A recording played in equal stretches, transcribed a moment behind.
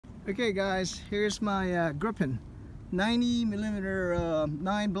Okay guys, here's my Gripen 90mm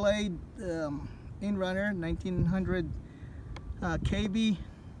 9 blade inrunner 1900 kb.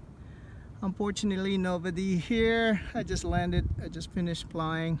 Unfortunately nobody here. I just landed, I just finished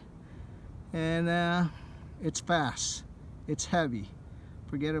flying, and it's fast, it's heavy.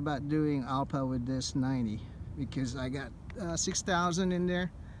 Forget about doing alpha with this 90 because I got 6,000 in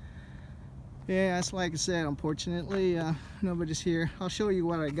there. Yeah, that's like I said, unfortunately nobody's here. I'll show you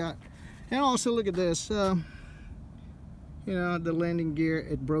what I got. And also look at this, you know, the landing gear,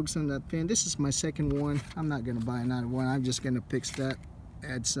 it broke on that pin. This is my second one. I'm not gonna buy another one. I'm just gonna fix that,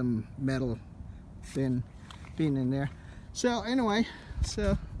 add some metal pin in there. So anyway,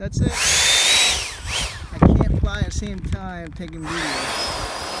 so that's it. I can't fly at the same time taking video.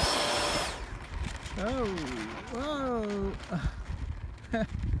 Oh, whoa.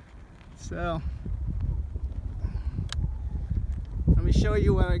 So let me show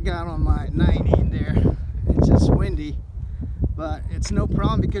you what I got on my 90 in there. It's just windy, but it's no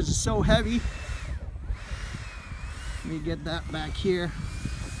problem because it's so heavy. Let me get that back here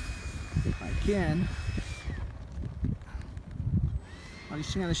if I can. I'm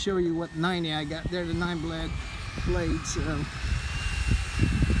just going to show you what 90 I got there, the 9 blades.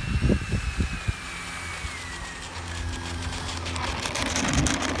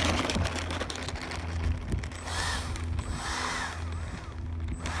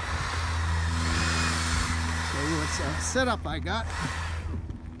 What's setup I got.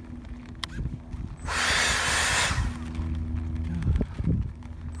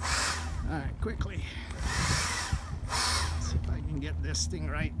 Alright, quickly. Let's see if I can get this thing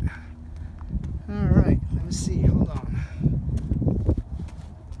right. Alright, let me see, hold on.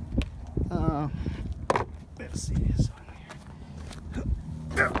 Let's see this one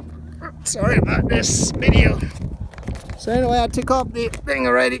here. Sorry about this video. So anyway, I took off the thing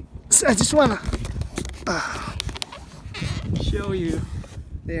already. So I just wanna show you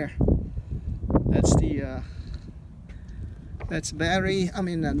there. That's the that's battery, I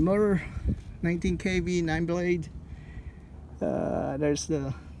mean that motor, 19 kV 9 blade. There's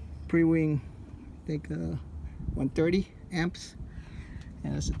the freewing, I think 130 amps,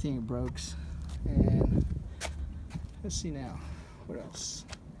 and that's the thing it broke. And let's see now what else.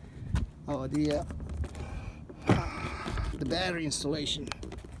 Oh, the battery installation.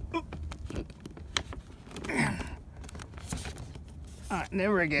 Alright,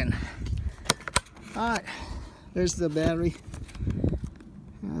 never again. Alright, there's the battery.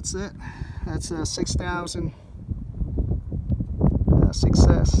 That's it. That's a 6,000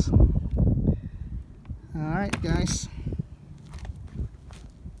 6S. Alright, guys.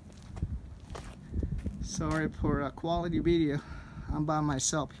 Sorry for a quality video. I'm by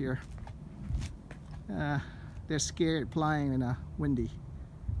myself here. They're scared flying in a windy.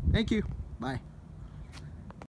 Thank you. Bye.